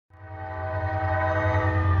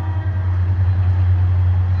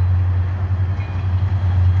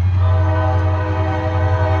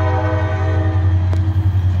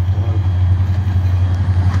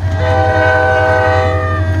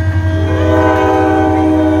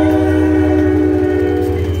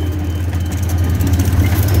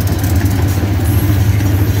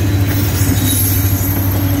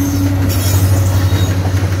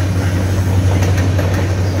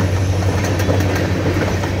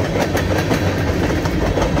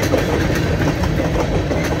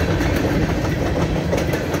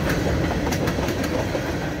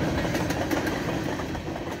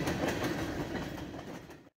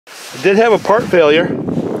Did have a part failure.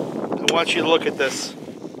 I want you to look at this.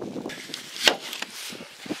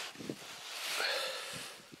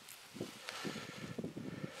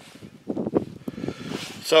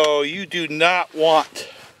 So you do not want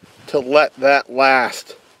to let that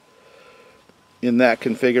last in that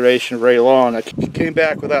configuration very long. I came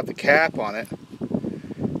back without the cap on it,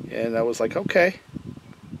 and I was like, okay.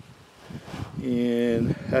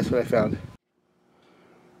 And that's what I found.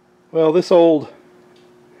 Well, this old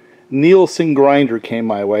Nielson grinder came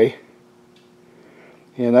my way,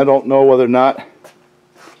 and I don't know whether or not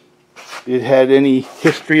it had any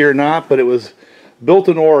history or not, but it was built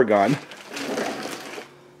in Oregon.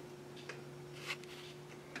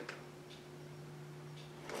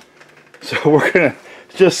 So we're going to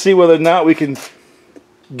just see whether or not we can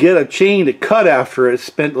get a chain to cut after it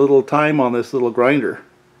spent a little time on this little grinder.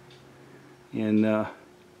 And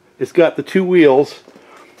it's got the 2 wheels.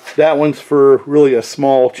 That one's for really a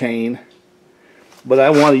small chain, but I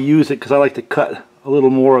want to use it because I like to cut a little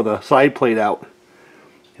more of the side plate out,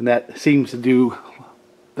 and that seems to do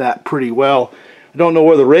that pretty well. I don't know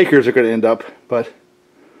where the rakers are going to end up, but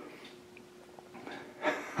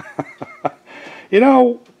you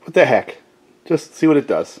know, what the heck, just see what it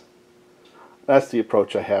does. That's the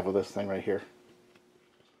approach I have with this thing right here.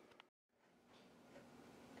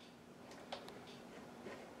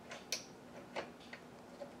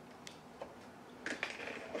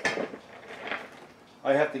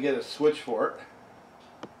 I have to get a switch for it.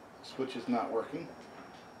 The switch is not working.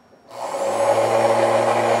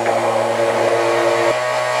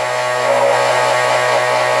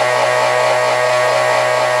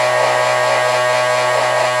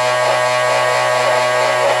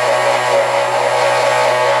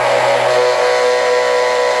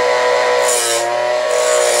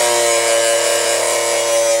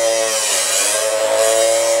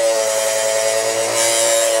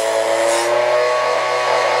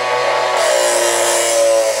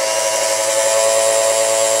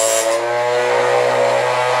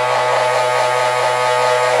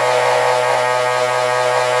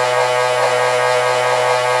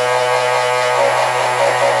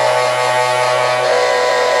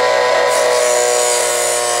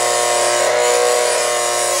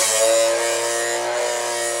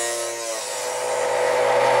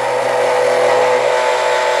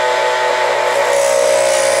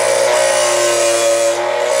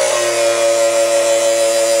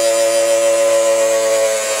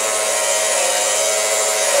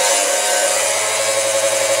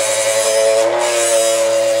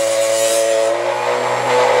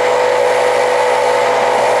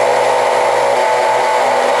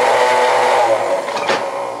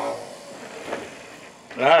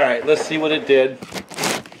 Alright, let's see what it did. I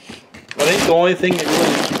think the only thing it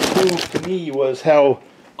really proved to me was how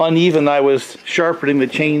uneven I was sharpening the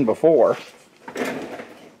chain before.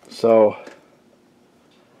 So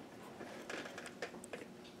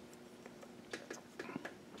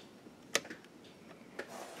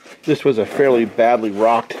this was a fairly badly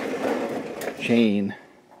rocked chain.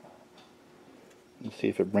 Let's see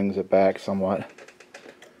if it brings it back somewhat.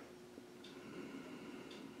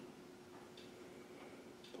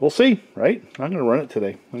 We'll see, right? I'm going to run it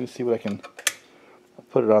today. Let me see what I can. I'll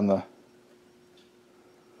put it on the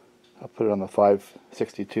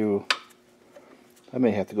 562. I may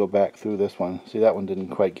have to go back through this one. See, that one didn't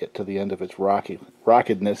quite get to the end of its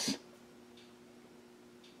rockedness.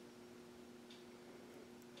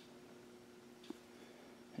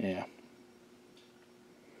 Yeah.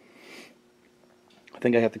 I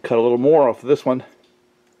think I have to cut a little more off of this one.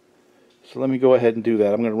 So let me go ahead and do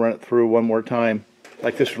that. I'm going to run it through one more time.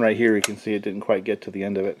 Like this one right here, you can see it didn't quite get to the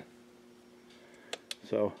end of it.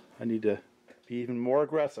 So I need to be even more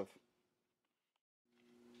aggressive.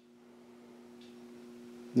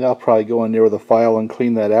 Now I'll probably go in there with a file and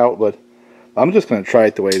clean that out, but I'm just going to try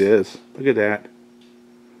it the way it is. Look at that.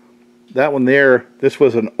 That one there, this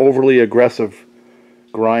was an overly aggressive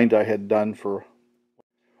grind I had done for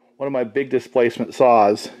one of my big displacement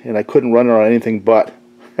saws, and I couldn't run it on anything but.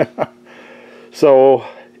 So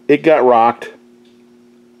it got rocked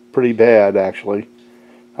pretty bad, actually.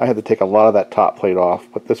 I had to take a lot of that top plate off,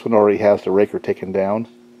 but this one already has the raker taken down.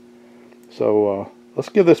 So let's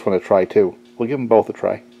give this one a try too. We'll give them both a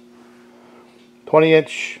try.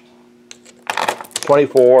 20-inch,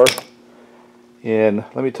 24, and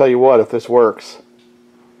let me tell you what, if this works,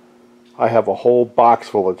 I have a whole box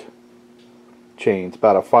full of chains,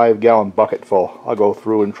 about a 5-gallon bucket full. I'll go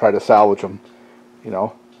through and try to salvage them, you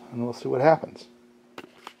know, and we'll see what happens.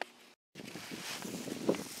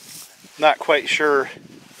 Not quite sure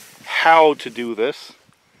how to do this,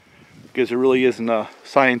 because there really isn't a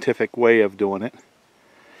scientific way of doing it.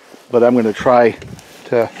 but I'm going to try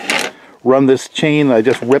to run this chain I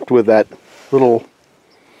just ripped with that little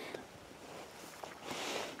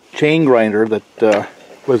chain grinder that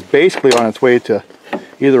was basically on its way to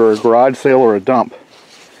either a garage sale or a dump,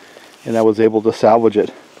 and I was able to salvage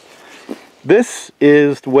it. This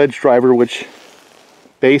is the wedge driver, which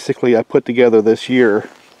basically I put together this year.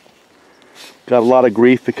 Got a lot of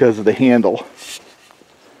grief because of the handle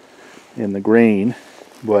and the grain,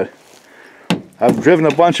 but I've driven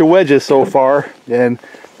a bunch of wedges so far, and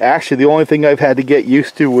actually the only thing I've had to get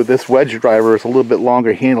used to with this wedge driver is a little bit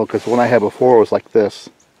longer handle, because the one I had before was like this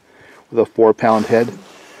with a 4-pound head.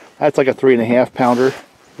 That's like a 3.5 pounder, a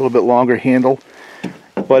little bit longer handle.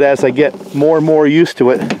 But as I get more and more used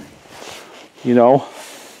to it, you know,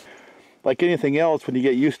 like anything else, when you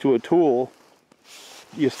get used to a tool,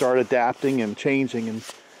 you start adapting and changing, and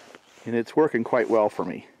it's working quite well for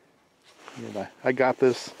me. And I got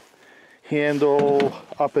this handle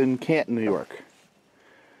up in Canton, New York.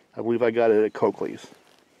 I believe I got it at Coakley's.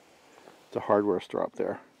 It's a hardware store up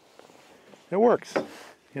there. It works,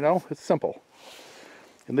 you know, it's simple.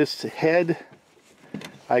 And this head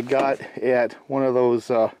I got at one of those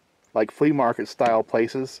like flea market style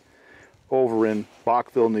places over in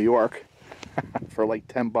Bachville, New York for like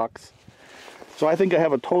 10 bucks. So I think I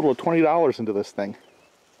have a total of $20 into this thing.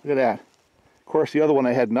 Look at that. Of course, the other one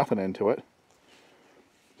I had nothing into it.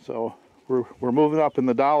 So we're moving up in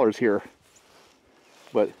the dollars here.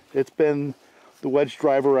 But it's been the wedge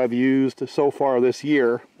driver I've used so far this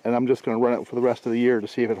year, and I'm just going to run it for the rest of the year to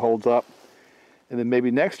see if it holds up. And then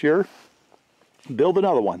maybe next year, build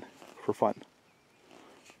another one for fun.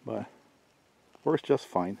 But works just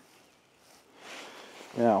fine.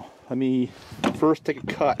 Now, let me first take a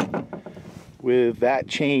cut with that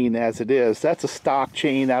chain as it is. That's a stock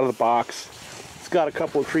chain out of the box. It's got a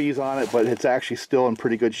couple of trees on it, but it's actually still in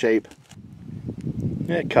pretty good shape.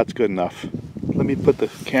 It cuts good enough. Let me put the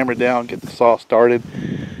camera down, get the saw started,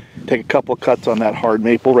 take a couple of cuts on that hard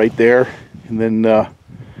maple right there, and then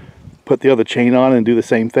put the other chain on and do the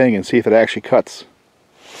same thing and see if it actually cuts.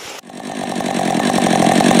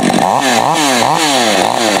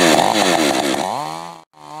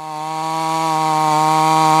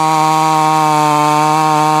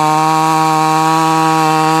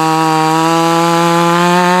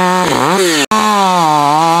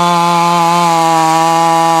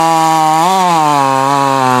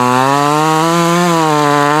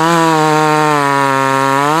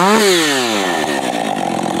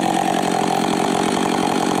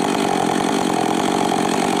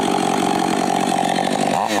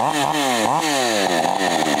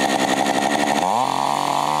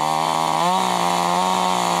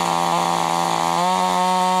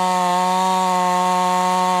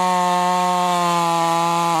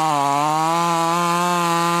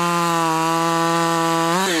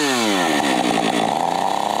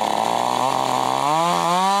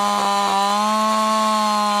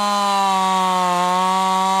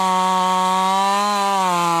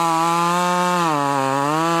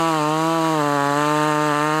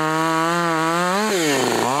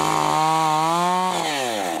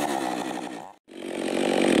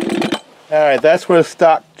 Alright, that's what a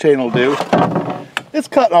stock chain will do. It's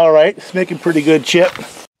cutting alright. It's making pretty good chip.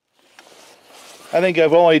 I think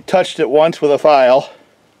I've only touched it once with a file.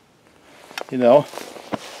 You know.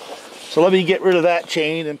 So let me get rid of that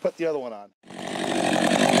chain and put the other one on.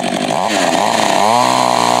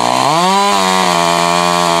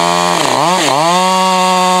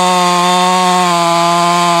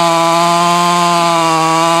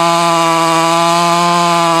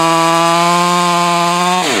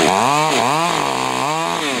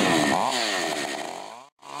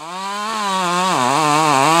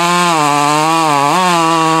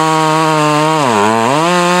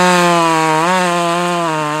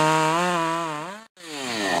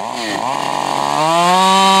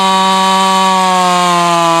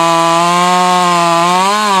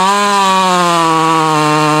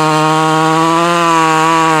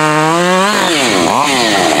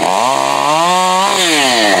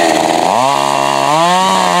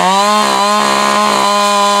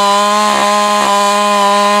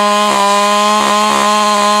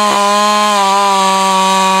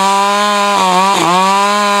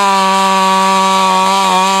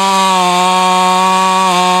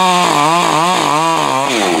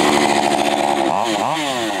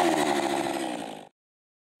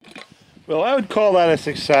 Well, I would call that a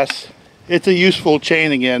success. It's a useful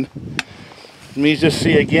chain again. Let me just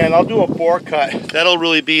see again. I'll do a bore cut. That'll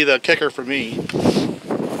really be the kicker for me.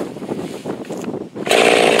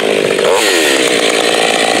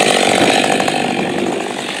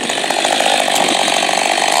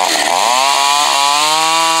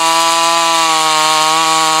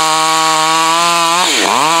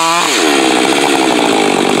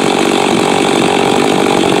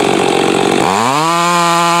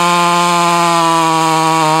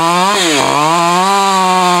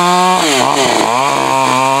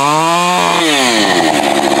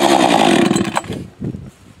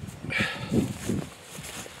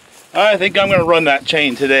 I think I'm going to run that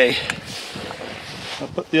chain today. I'll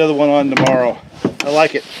put the other one on tomorrow. I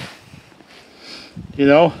like it. You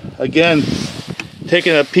know, again,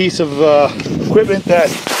 taking a piece of equipment that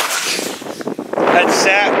had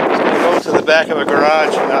sat, it's going to go to the back of a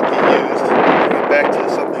garage and not be used. Get back to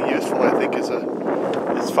something useful, I think is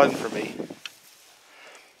fun for me.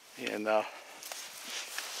 And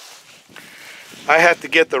I have to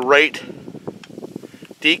get the right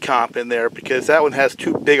decomp in there because that one has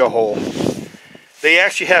too big a hole. They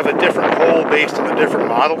actually have a different hole based on the different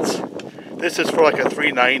models. This is for like a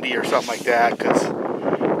 390 or something like that, because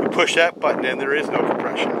you push that button in, there is no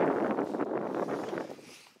compression.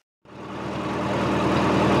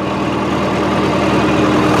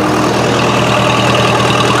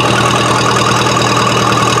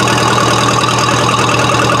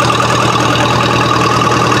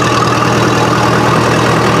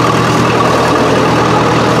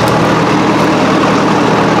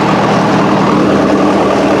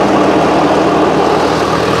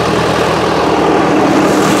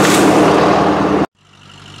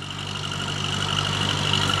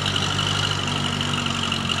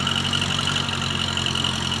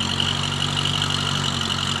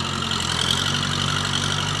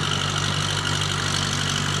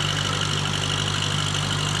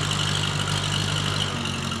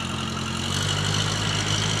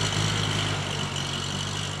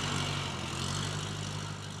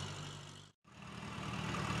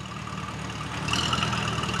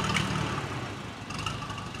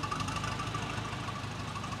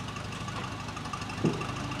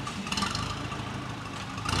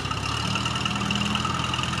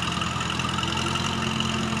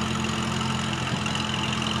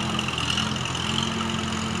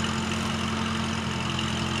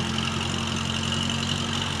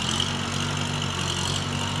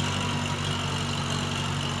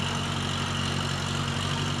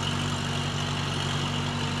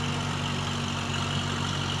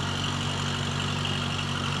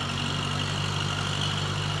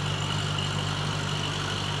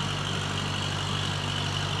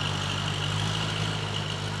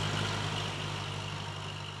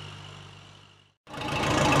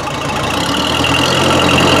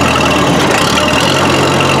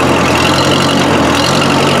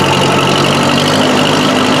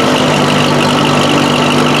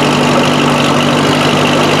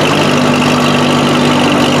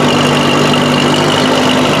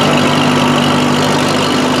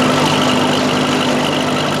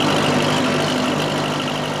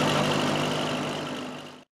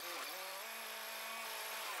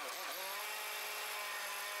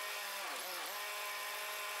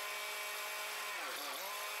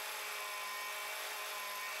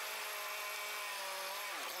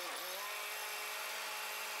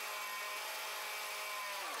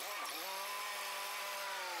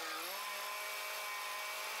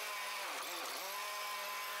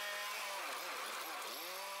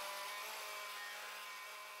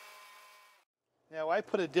 Now I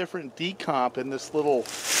put a different decomp in this little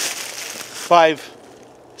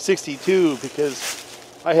 562 because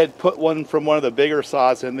I had put one from one of the bigger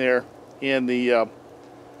saws in there, and the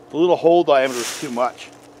little hole diameter was too much,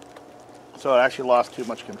 so it actually lost too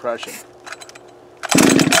much compression.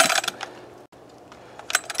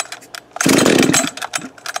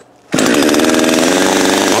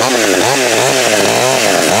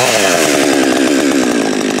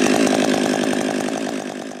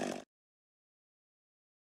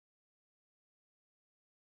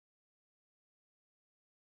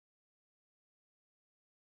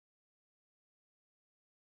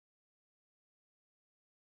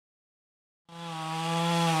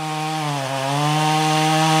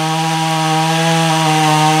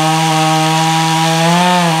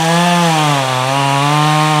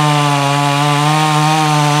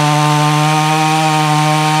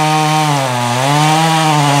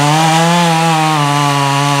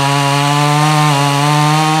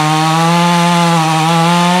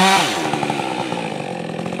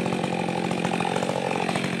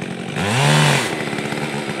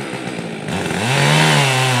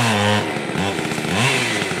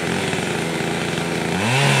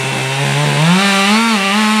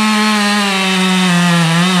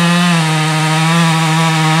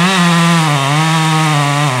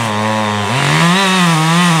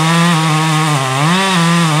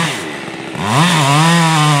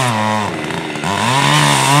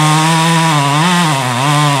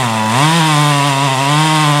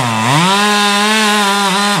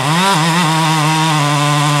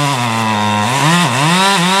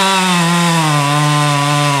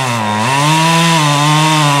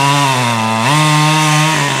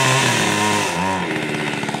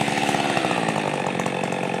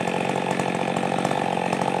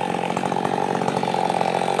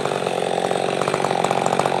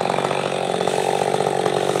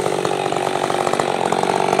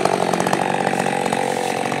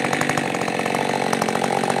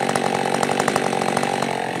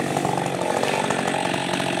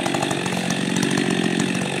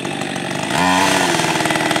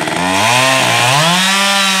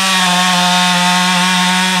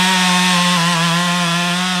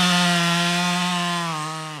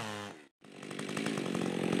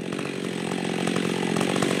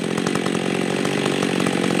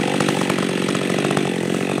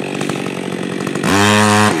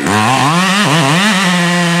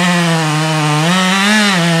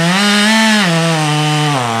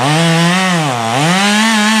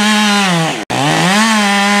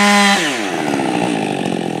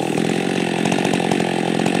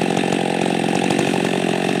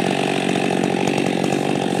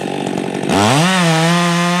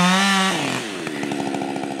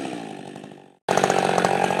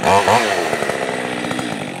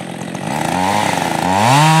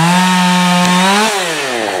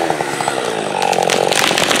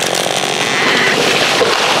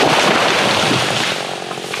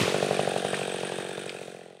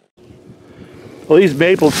 Well, these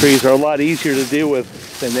maple trees are a lot easier to deal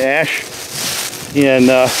with than ash,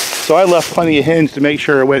 and so I left plenty of hinge to make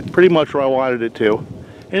sure it went pretty much where I wanted it to,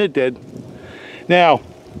 and it did. Now,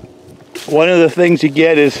 one of the things you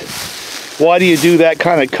get is, why do you do that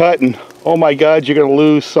kind of cut? And oh my God, you're going to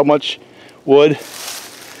lose so much wood.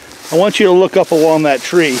 I want you to look up along that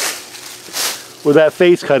tree where that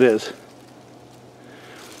face cut is.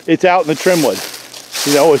 It's out in the trim wood.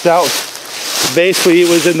 You know, it's out. Basically, it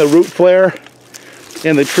was in the root flare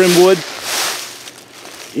and the trim wood,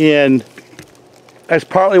 and that's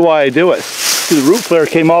partly why I do it. See, the root flare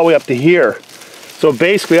came all the way up to here. So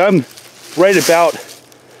basically, I'm right about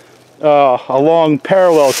along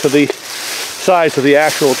parallel to the size of the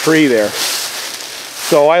actual tree there.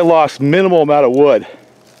 So I lost minimal amount of wood.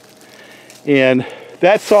 And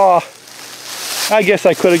that saw, I guess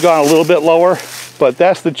I could have gone a little bit lower, but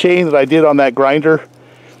that's the chain that I did on that grinder.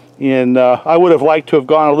 And I would have liked to have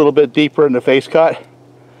gone a little bit deeper in the face cut.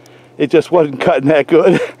 It just wasn't cutting that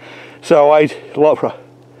good. So I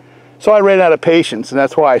ran out of patience, and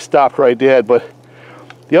that's why I stopped where I did. But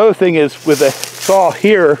the other thing is, with the saw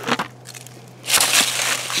here,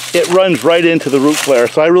 it runs right into the root flare,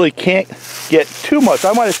 so I really can't get too much.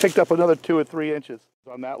 I might have picked up another 2 or 3 inches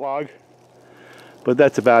on that log, but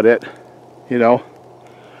that's about it, you know.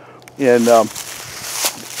 And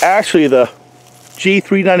actually, the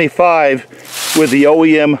G395 with the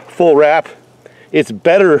OEM full wrap, it's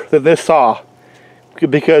better than this saw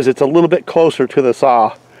because it's a little bit closer to the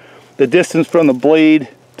saw. The distance from the blade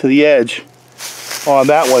to the edge on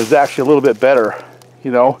that one is actually a little bit better,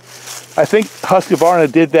 you know. I think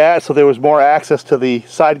Husqvarna did that so there was more access to the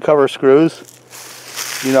side cover screws,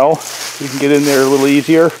 you know. You can get in there a little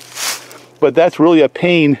easier, but that's really a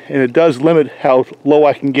pain, and it does limit how low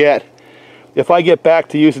I can get. If I get back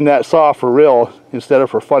to using that saw for real instead of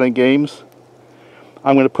for fun and games,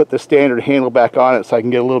 I'm going to put the standard handle back on it so I can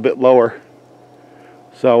get a little bit lower.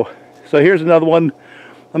 So here's another one.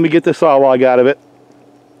 Let me get the saw log out of it,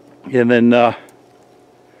 and then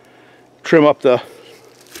trim up the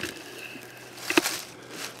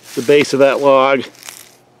base of that log.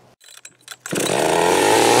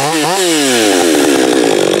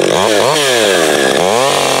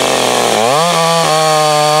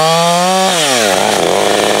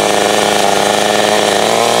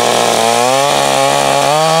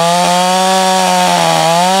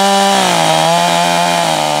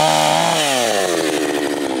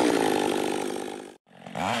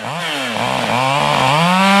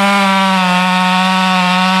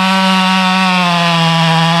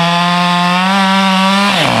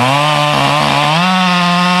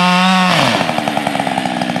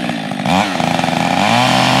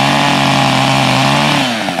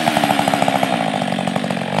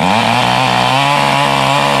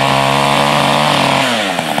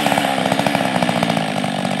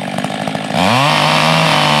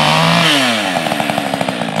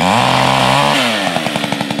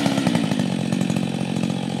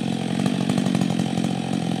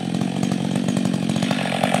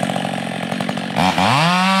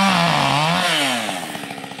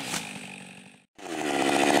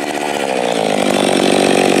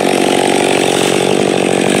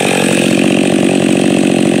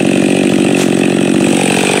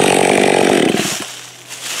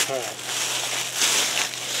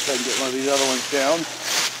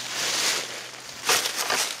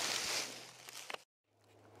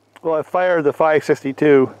 Well, I fired the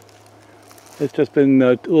 562. It's just been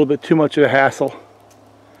a little bit too much of a hassle.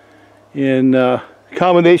 In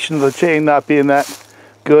combination of the chain not being that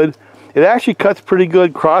good, it actually cuts pretty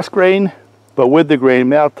good cross grain, but with the grain,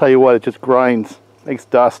 man, I'll tell you what, it just grinds, makes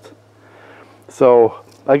dust. So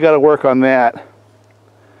I got to work on that.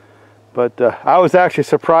 But I was actually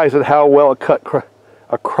surprised at how well it cut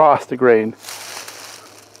across the grain.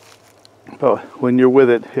 But when you're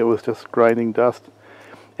with it, it was just grinding dust.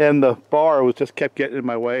 And the bar was just kept getting in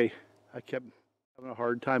my way. I kept having a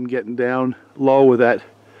hard time getting down low with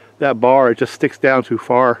that bar. It just sticks down too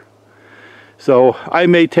far. So I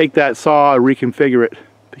may take that saw and reconfigure it,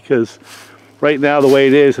 because right now the way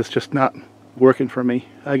it is, it's just not working for me.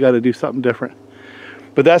 I got to do something different.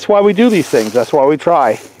 But that's why we do these things. That's why we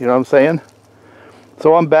try. You know what I'm saying?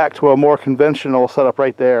 So I'm back to a more conventional setup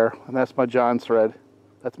right there, and that's my John thread.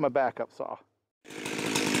 That's my backup saw.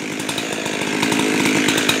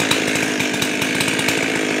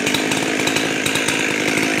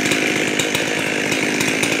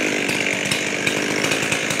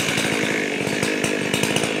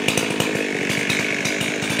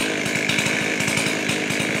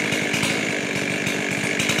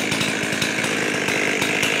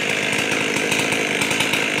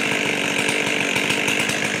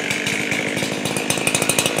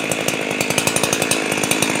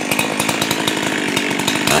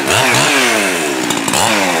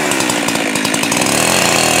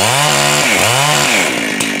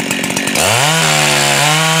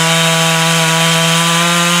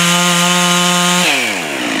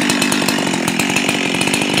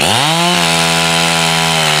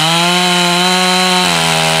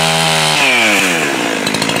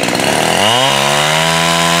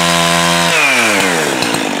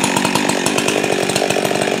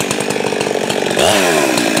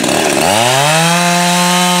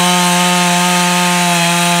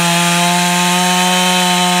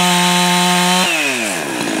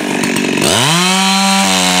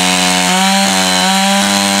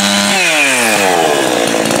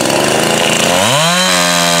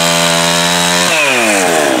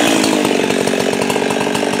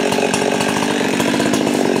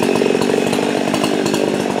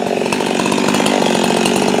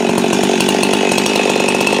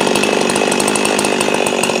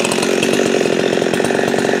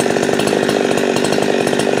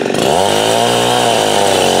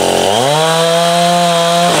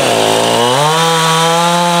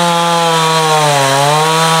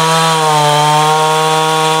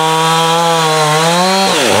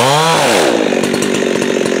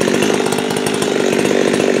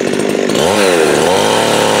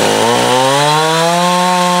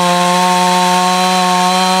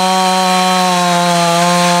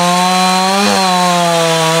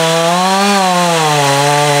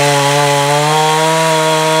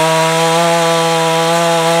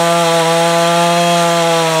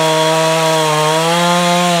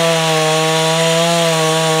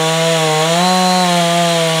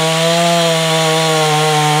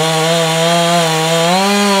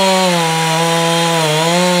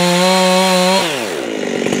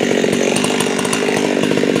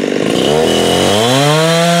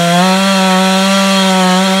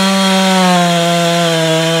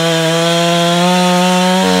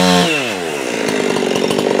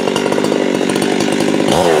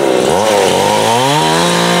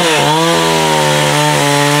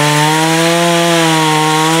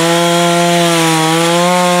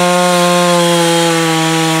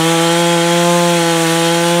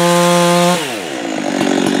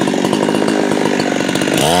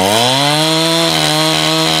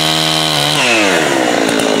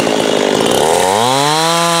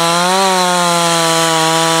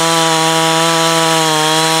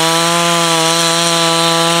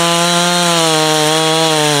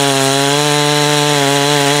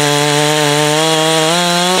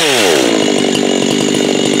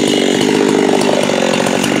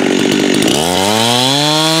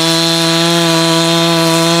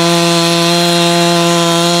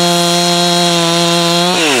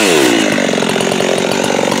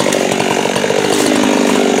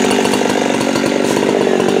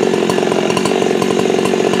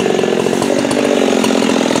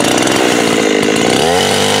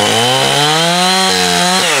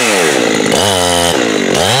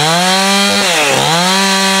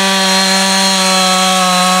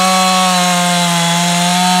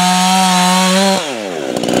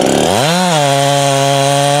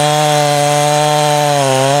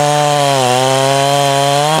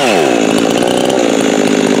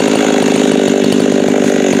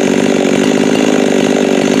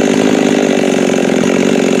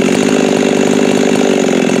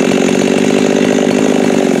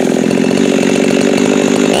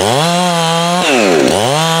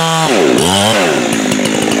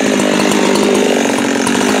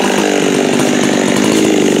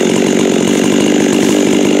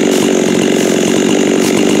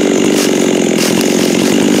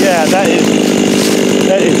 That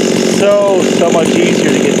is so much easier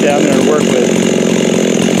to get down there and work with.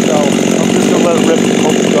 So I'm just gonna let it rip and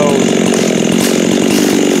hope it goes.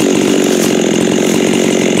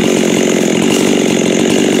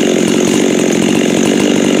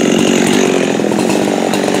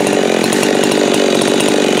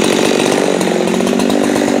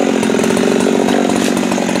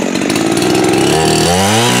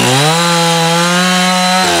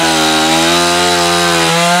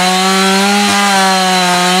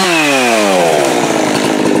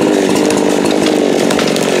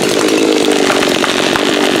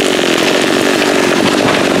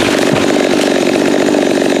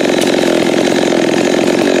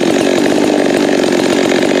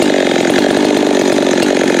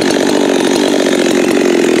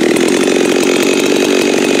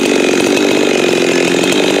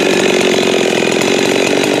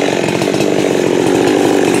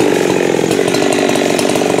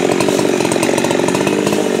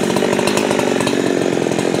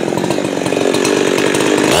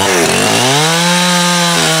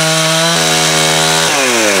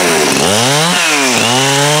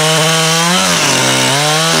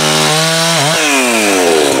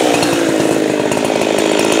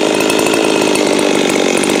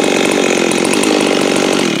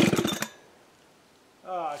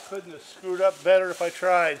 Couldn't have screwed up better if I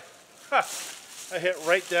tried. I hit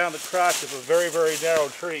right down the crotch of a very, very narrow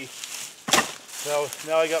tree. So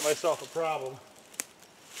now I got myself a problem.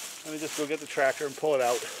 Let me just go get the tractor and pull it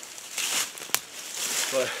out.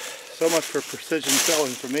 But so much for precision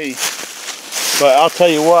selling for me. But I'll tell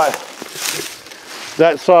you what,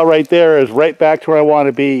 that saw right there is right back to where I want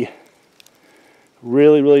to be.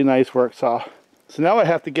 Really, really nice work saw. So now I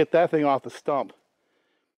have to get that thing off the stump.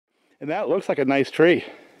 And that looks like a nice tree.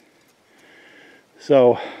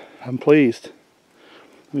 So I'm pleased.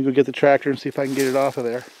 Let me go get the tractor and see if I can get it off of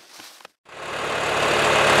there.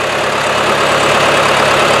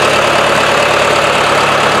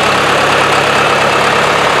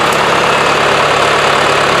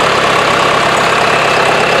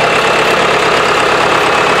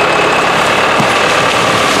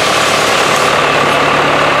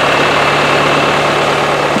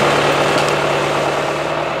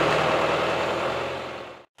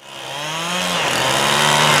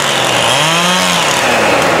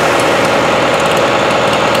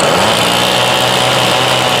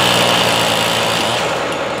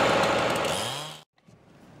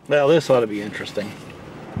 Well, this ought to be interesting.